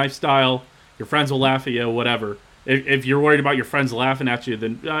fork and knife style. Your friends will laugh at you, whatever. If you're worried about your friends laughing at you,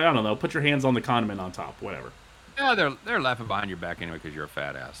 then I don't know. Put your hands on the condiment on top, whatever. Yeah, they're laughing behind your back anyway because you're a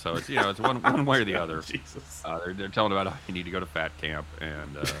fat ass. So it's it's one way or the other. Jesus. They're telling about how you need to go to fat camp,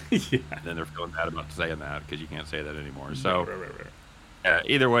 and Yeah. then they're feeling bad about saying that because you can't say that anymore. So Right.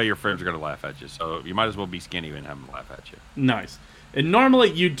 either way, your friends are going to laugh at you. So you might as well be skinny and have them laugh at you. Nice. And normally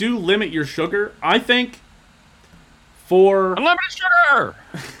you do limit your sugar. I think for Unlimited sugar.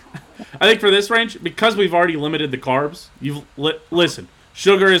 I think for this range, because we've already limited the carbs, listen,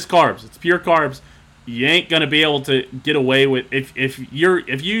 sugar is carbs. It's pure carbs. You ain't gonna be able to get away with if you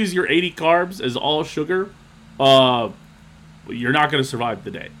use your 80 carbs as all sugar, you're not gonna survive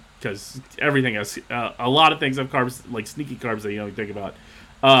the day because everything has a lot of things have carbs, like sneaky carbs that you don't think about.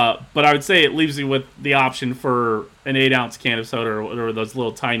 But I would say it leaves you with the option for an 8-ounce can of soda or those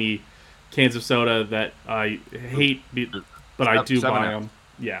little tiny cans of soda that I hate, but I do buy them.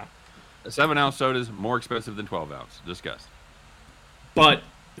 Yeah. A 7-ounce soda is more expensive than 12-ounce. Discuss. But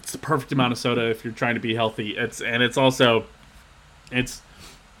it's the perfect amount of soda if you're trying to be healthy. It's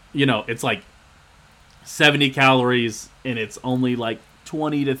like 70 calories and it's only like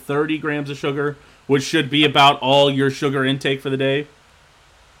 20 to 30 grams of sugar, which should be about all your sugar intake for the day.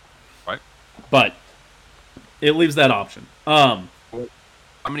 Right. But it leaves that option. How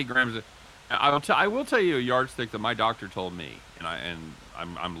many grams? I will tell you a yardstick that my doctor told me, and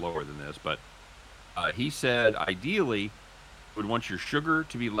I'm lower than this, but he said ideally you would want your sugar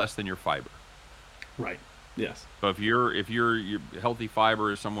to be less than your fiber. Right. Yes. So if your healthy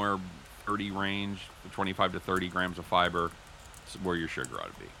fiber is somewhere 30 range, 25 to 30 grams of fiber, that's where your sugar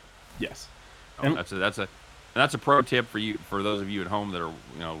ought to be. Yes. And that's a pro tip for those of you at home that are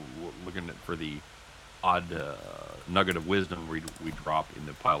looking for the odd nugget of wisdom we drop in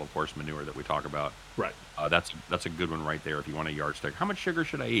the pile of horse manure that we talk about. Right. That's a good one right there if you want a yardstick. How much sugar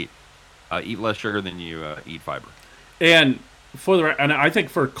should I eat? Eat less sugar than you eat fiber. And I think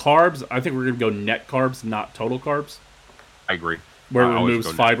for carbs, I think we're going to go net carbs, not total carbs. I agree. Where it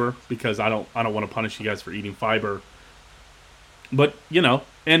removes fiber because I don't want to punish you guys for eating fiber. But,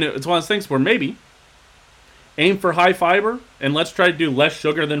 and it's one of those things where maybe aim for high fiber and let's try to do less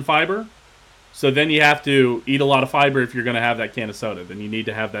sugar than fiber. So then you have to eat a lot of fiber if you're going to have that can of soda. Then you need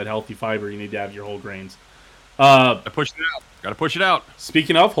to have that healthy fiber. You need to have your whole grains. Got to push it out.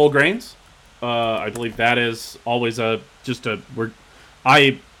 Speaking of whole grains, I believe that is always I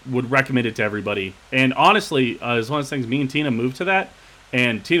would recommend it to everybody. And honestly, it's one of those things. Me and Tina moved to that,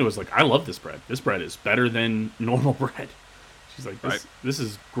 and Tina was like, "I love this bread. This bread is better than normal bread." She's like, "This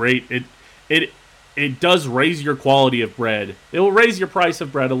is great. It does raise your quality of bread. It will raise your price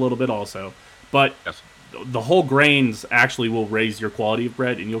of bread a little bit also, but Yes. the whole grains actually will raise your quality of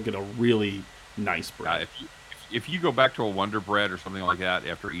bread, and you'll get a really nice bread." If you go back to a Wonder Bread or something like that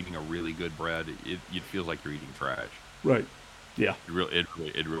after eating a really good bread, it feels like you're eating trash. Right. Yeah.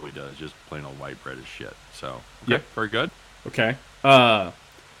 It really does. Just plain old white bread is shit. So okay, Yep. very good. Okay.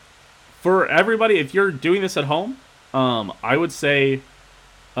 For everybody, if you're doing this at home, I would say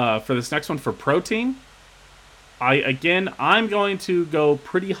for this next one for protein, I'm going to go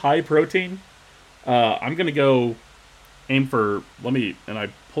pretty high protein. I'm going to go aim for. And I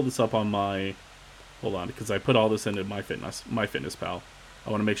pulled this up on my. Hold on, because I put all this into MyFitnessPal. I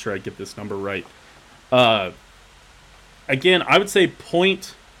want to make sure I get this number right. Again, I would say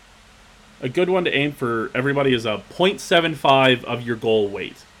a good one to aim for everybody is a 0.75 of your goal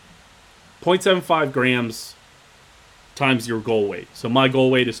weight. 0.75 grams times your goal weight. So my goal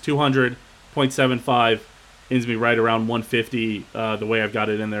weight is 200. 0.75 ends me right around 150. The way I've got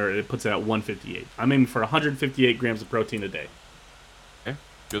it in there, it puts it at 158. I'm aiming for 158 grams of protein a day. Okay,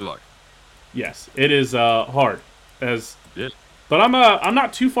 good luck. Yes, it is hard. But I'm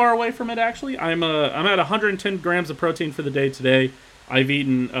not too far away from it actually. I'm at 110 grams of protein for the day today. I've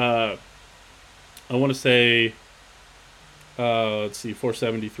eaten I want to say let's see,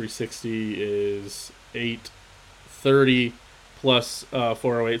 470, 360 is 830 plus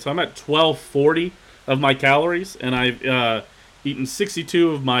 408. So I'm at 1240 of my calories, and I've eaten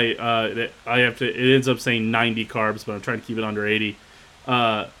 62 of my it ends up saying 90 carbs, but I'm trying to keep it under 80.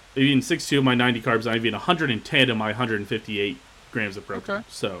 I've eaten 62 of my 90 carbs, and I've eaten 110 of my 158 grams of protein. Okay.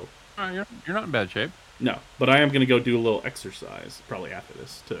 So you're not in bad shape. no, but I am going to go do a little exercise probably after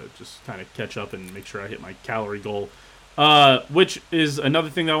this to just kind of catch up and make sure I hit my calorie goal, which is another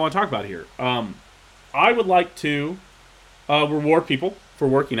thing that I want to talk about here. I would like to reward people for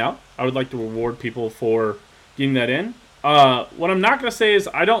working out. I would like to reward people for getting that in. What I'm not going to say is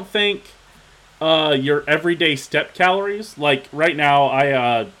I don't think your everyday step calories, like right now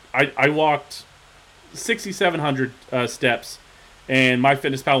I walked 6,700 steps, and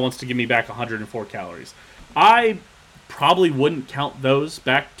MyFitnessPal wants to give me back 104 calories. I probably wouldn't count those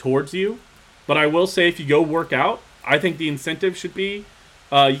back towards you, but I will say if you go work out, I think the incentive should be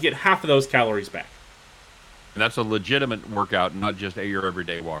you get half of those calories back. And that's a legitimate workout, not just your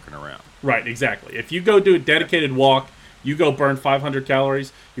everyday walking around. Right, exactly. If you go do a dedicated walk, you go burn 500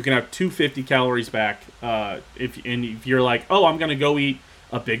 calories, you can have 250 calories back. If you're like, oh, I'm gonna go eat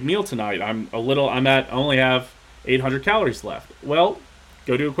a big meal tonight, I only have 800 calories left. Well,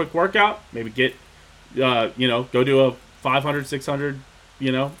 go do a quick workout, maybe get, go do a 500, 600,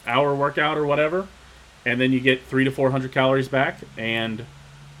 hour workout or whatever, and then you get 300 to 400 calories back, and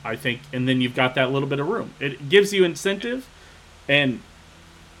then you've got that little bit of room. It gives you incentive, and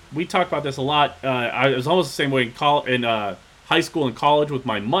we talk about this a lot. It was almost the same way in high school and college with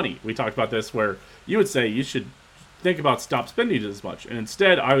my money. We talked about this where you would say you should think about stop spending it as much, and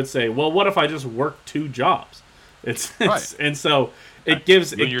instead I would say, well, what if I just work 2 jobs? Right. And so it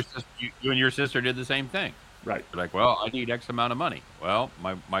gives. You and your sister did the same thing. Right. You're like, well, I need X amount of money. Well,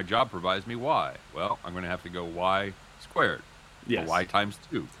 my job provides me Y. Well, I'm going to have to go Y squared. Yes. Or Y times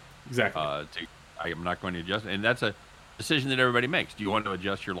 2. Exactly. I am not going to adjust, and that's a decision that everybody makes. Do you want to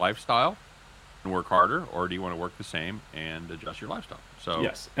adjust your lifestyle and work harder, or do you want to work the same and adjust your lifestyle? So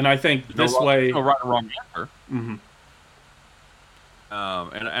yes, and I think this way, no right or wrong answer. Mm-hmm.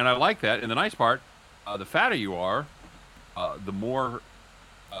 And I like that. And the nice part, the fatter you are, the more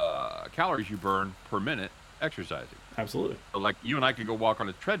calories you burn per minute exercising. Absolutely. So like you and I could go walk on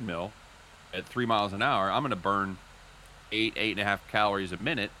a treadmill at 3 miles an hour. I'm going to burn 8.5 calories a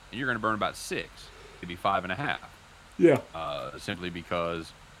minute, and you're going to burn about 6, maybe 5.5. Yeah. Simply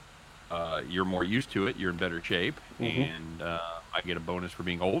because you're more used to it, you're in better shape, and I get a bonus for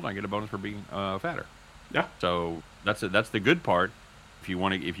being old, and I get a bonus for being fatter. Yeah. So that's the good part. If you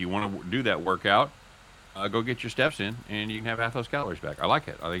want to do that workout, go get your steps in, and you can have half those calories back. I like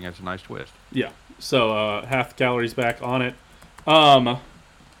it. I think that's a nice twist. Yeah. So half the calories back on it.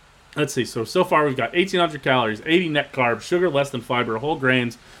 Let's see. So far we've got 1,800 calories, 80 net carbs, sugar less than fiber, whole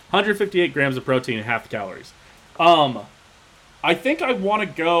grains, 158 grams of protein, and half the calories. I think I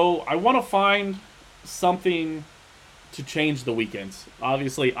want to find something to change the weekends.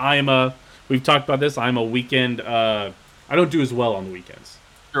 Obviously, we've talked about this, I'm a weekend, I don't do as well on the weekends.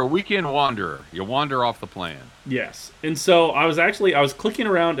 You're a weekend wanderer. You wander off the plan. Yes. And so I was clicking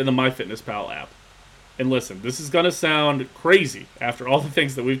around in the MyFitnessPal app, and listen, this is going to sound crazy after all the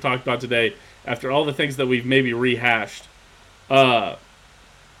things that we've talked about today, after all the things that we've maybe rehashed. Did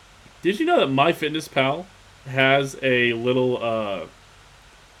you know that MyFitnessPal has a little,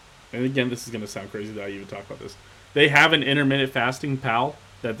 and again, this is going to sound crazy that I even talk about this. They have an intermittent fasting pal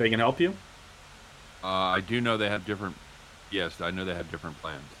that they can help you. I do know they have different. Yes, I know they have different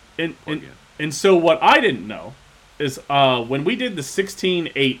plans. And so what I didn't know is when we did the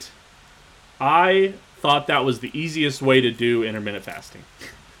 16-8, I thought that was the easiest way to do intermittent fasting.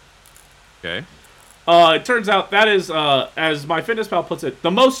 Okay. It turns out that is, as MyFitnessPal puts it,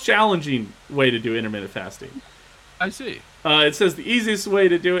 the most challenging way to do intermittent fasting. I see. It says the easiest way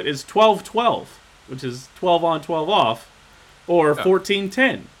to do it is 12-12, which is 12 on, 12 off, or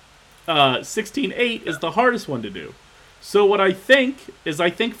 14-10. 16-8 is the hardest one to do. So what I think is,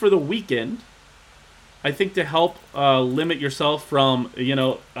 for the weekend, I think to help limit yourself from,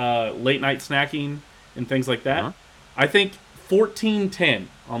 late night snacking and things like that, I think 14-10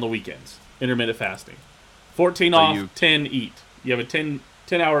 on the weekends, intermittent fasting. 14 off, 10 eat. You have a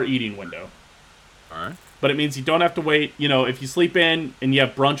 10-hour eating window. All right. But it means you don't have to wait. If you sleep in and you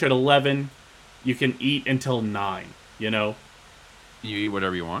have brunch at 11, you can eat until 9, You eat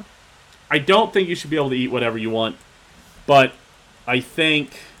whatever you want? I don't think you should be able to eat whatever you want. But I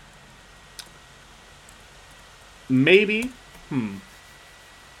think maybe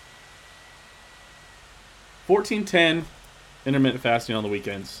 14-10 intermittent fasting on the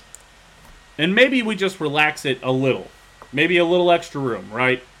weekends. And maybe we just relax it a little. Maybe a little extra room,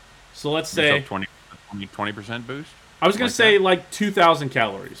 right? So let's say 20% boost? I was going to say like 2,000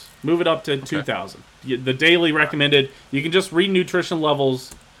 calories. Move it up to 2,000. The daily recommended, you can just read nutrition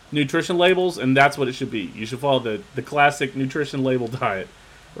labels, and that's what it should be. You should follow the classic nutrition label diet,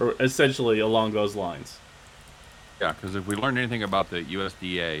 or essentially along those lines. Yeah, because if we learned anything about the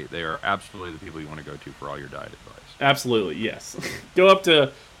USDA, they are absolutely the people you want to go to for all your diet advice. Absolutely, yes. Go up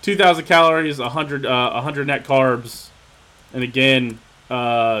to 2,000 calories, 100 net carbs, and again,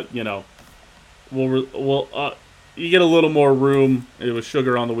 we'll you get a little more room with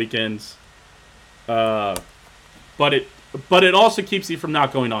sugar on the weekends, but it also keeps you from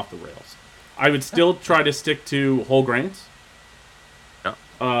not going off the rails. I would still try to stick to whole grains.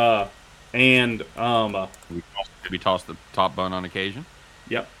 Yeah. And maybe toss the top bun on occasion.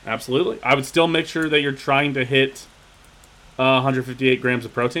 Yep, absolutely. I would still make sure that you're trying to hit 158 grams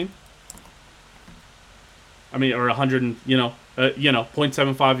of protein. I mean, or 100,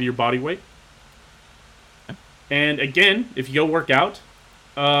 0.75 of your body weight. And again, if you go work out,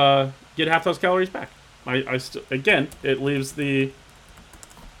 get half those calories back. It leaves the.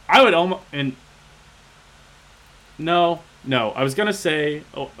 I would almost No, I was gonna say.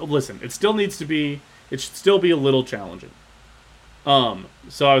 Oh, listen, it still needs to be. It should still be a little challenging.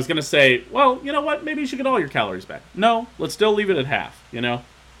 So I was gonna say, well, you know what? Maybe you should get all your calories back. No, let's still leave it at half. Okay.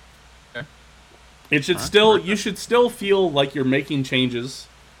 It should still. You should still feel like you're making changes.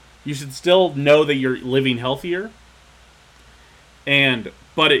 You should still know that you're living healthier.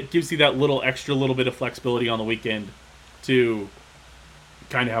 But it gives you that little bit of flexibility on the weekend to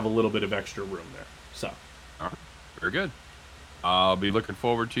kind of have a little bit of extra room there. So. All right. Very good. I'll be looking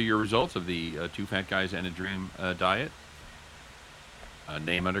forward to your results of the Two Fat Guys and a Dream diet.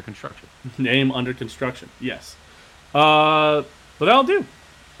 Name under construction. Name under construction. Yes. But that'll do.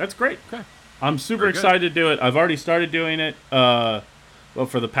 That's great. Okay. I'm super excited to do it. I've already started doing it. Well,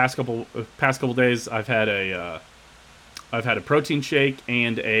 for the past couple days, I've had a protein shake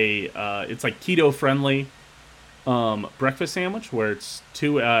and it's like keto friendly breakfast sandwich where it's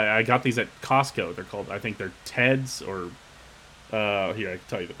two. I got these at Costco. They're Ted's or here I can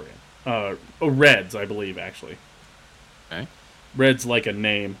tell you the brand. Reds, I believe actually. Okay. Red's like a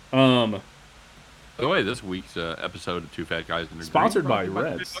name. By the way, this week's episode of Two Fat Guys and a Dream sponsored by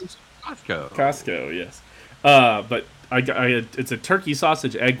Reds. Costco, yes. But it's a turkey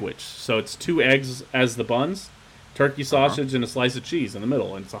sausage egg-wich. So it's 2 eggs as the buns, turkey sausage, and a slice of cheese in the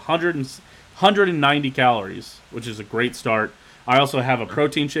middle. And it's 190 calories, which is a great start. I also have a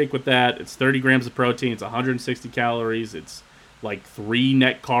protein shake with that. It's 30 grams of protein. It's 160 calories. It's like 3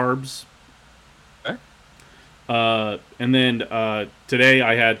 net carbs. Okay. And then today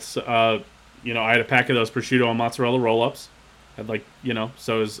I had, I had a pack of those prosciutto and mozzarella roll-ups.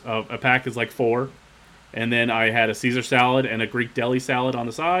 So a pack is like 4. And then I had a Caesar salad and a Greek deli salad on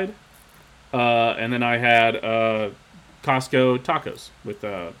the side. And then I had Costco tacos with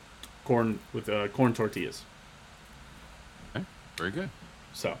corn tortillas. Okay. Very good.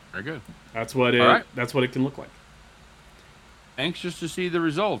 So very good. That's what it can look like. Anxious to see the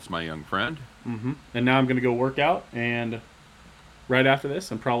results, my young friend. Mm-hmm. And now I'm going to go work out, and right after this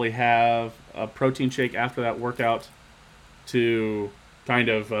and probably have a protein shake after that workout to kind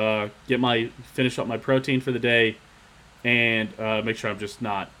of finish up my protein for the day and make sure I'm just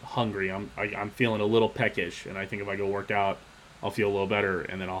not hungry. I'm feeling a little peckish, and I think if I go work out, I'll feel a little better,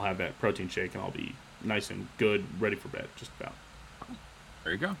 and then I'll have that protein shake, and I'll be nice and good, ready for bed, just about.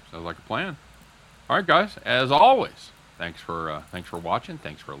 There you go. Sounds like a plan. All right, guys. As always, thanks for watching.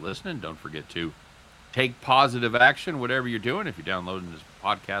 Thanks for listening. Don't forget to take positive action, whatever you're doing. If you're downloading this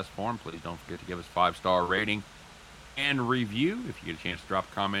podcast form, please don't forget to give us a 5-star rating and review. If you get a chance to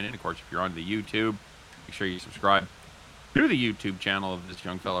drop a comment in, of course, if you're on the YouTube, make sure you subscribe to the YouTube channel of this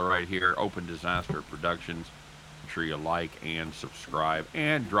young fella right here, Open Disaster Productions. Make sure you like and subscribe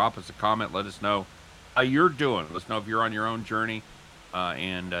and drop us a comment. Let us know how you're doing. Let us know if you're on your own journey,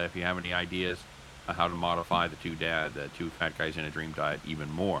 and if you have any ideas how to modify the two fat guys in a dream diet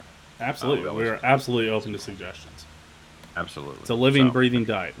even more. Absolutely. We're absolutely open to suggestions. Absolutely. It's a living, breathing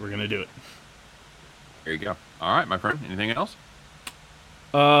diet. We're going to do it. There you go. All right, my friend. Anything else?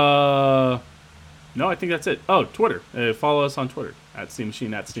 No, I think that's it. Oh, Twitter. Follow us on Twitter at Steam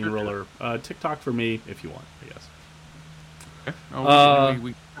Machine, at Steamroller. TikTok for me if you want, I guess. Okay. No,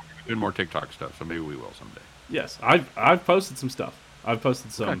 we do more TikTok stuff, so maybe we will someday. Yes, I've posted some stuff. I've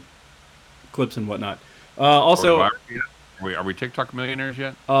posted some clips and whatnot. Also, are we TikTok millionaires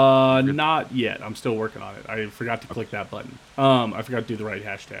yet? Not yet. I'm still working on it. I forgot to click that button. I forgot to do the right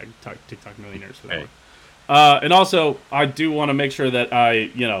hashtag, TikTok millionaires for that one. And also, I do want to make sure that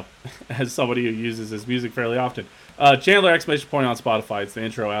I, as somebody who uses his music fairly often, Chandler ! On Spotify. It's the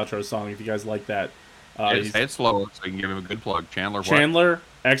intro, outro song. If you guys like that. Say it slow so you can give him a good plug. Chandler!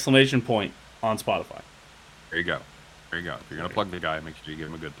 On Spotify. There you go. There you go. If you're going to plug the guy, make sure you give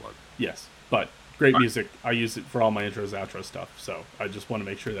him a good plug. Yes, but great music. I use it for all my intros, outro stuff. So I just want to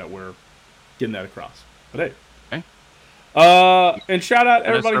make sure that we're getting that across. But hey. And shout out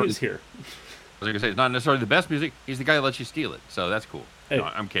everybody who's here. I was going to say, it's not necessarily the best music. He's the guy that lets you steal it. So that's cool. Hey. No,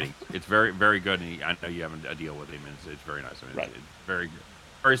 I'm kidding. It's very, very good. And I know you have a deal with him. And it's very nice. I mean, it's very good.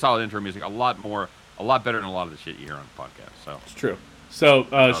 Very solid intro music. A lot better than a lot of the shit you hear on the podcast. So it's true. So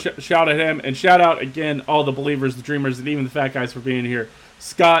shout at him. And shout out again all the believers, the dreamers, and even the fat guys for being here.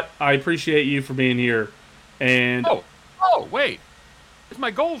 Scott, I appreciate you for being here. And wait. It's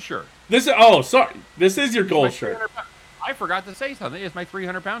my gold shirt. Sorry. This is your gold shirt. I forgot to say something. It's my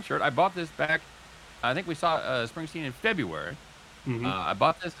 300-pound shirt. I bought this back. I think we saw Springsteen in February. Mm-hmm. I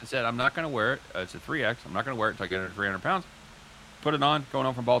bought this and said, I'm not going to wear it. It's a 3X. I'm not going to wear it until I get under 300 pounds. Put it on, going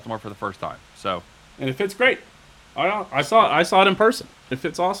home from Baltimore for the first time. And it fits great. I saw it in person. It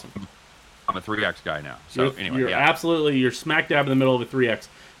fits awesome. I'm a 3X guy now. So you're smack dab in the middle of a 3X.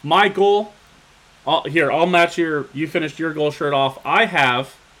 My goal, I'll match you finished your goal shirt off. I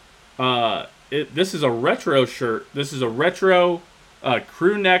have, this is a retro shirt. This is a retro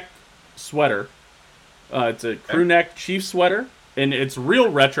crew neck sweater. It's a crew neck chief sweater, and it's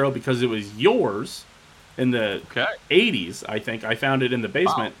real retro because it was yours in the 80s, I think. I found it in the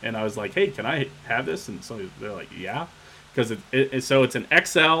basement, and I was like, hey, can I have this? And so they're like, yeah. Because it's an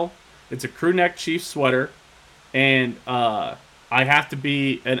XL. It's a crew neck chief sweater, and I have to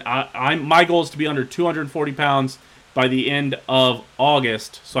be, and my goal is to be under 240 pounds by the end of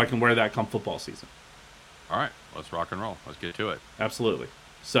August, so I can wear that come football season. All right, let's rock and roll. Let's get to it. Absolutely.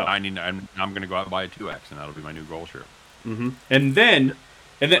 So I'm going to go out and buy a 2X, and that'll be my new goal shirt. Mm-hmm. And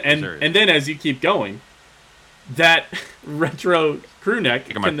then as you keep going, that retro crew neck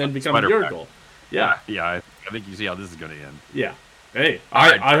can then become your goal. Yeah. I think you see how this is going to end. Yeah. Hey,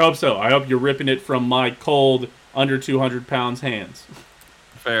 I hope so. I hope you're ripping it from my cold, under 200 pounds hands.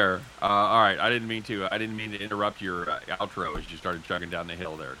 Fair. All right. I didn't mean to interrupt your outro as you started chugging down the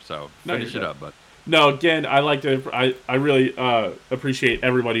hill there. So finish it up, bud. No, again, I really appreciate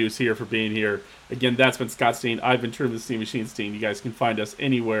everybody who's here for being here. Again, that's been Scott Steen. I've been Truman the Steam Machine Steen. You guys can find us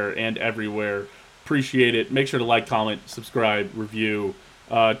anywhere and everywhere. Appreciate it. Make sure to like, comment, subscribe, review.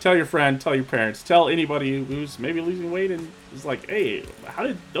 Tell your friend, tell your parents, tell anybody who's maybe losing weight and is like, hey, how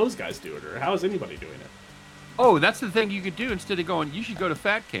did those guys do it? Or how is anybody doing it? Oh, that's the thing you could do instead of going, you should go to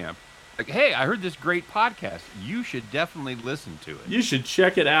Fat Camp. Like, hey, I heard this great podcast. You should definitely listen to it. You should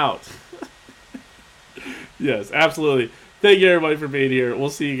check it out. Yes, absolutely. Thank you, everybody, for being here. We'll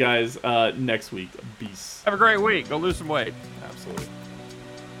see you guys next week. Peace. Have a great week. Go lose some weight. Absolutely.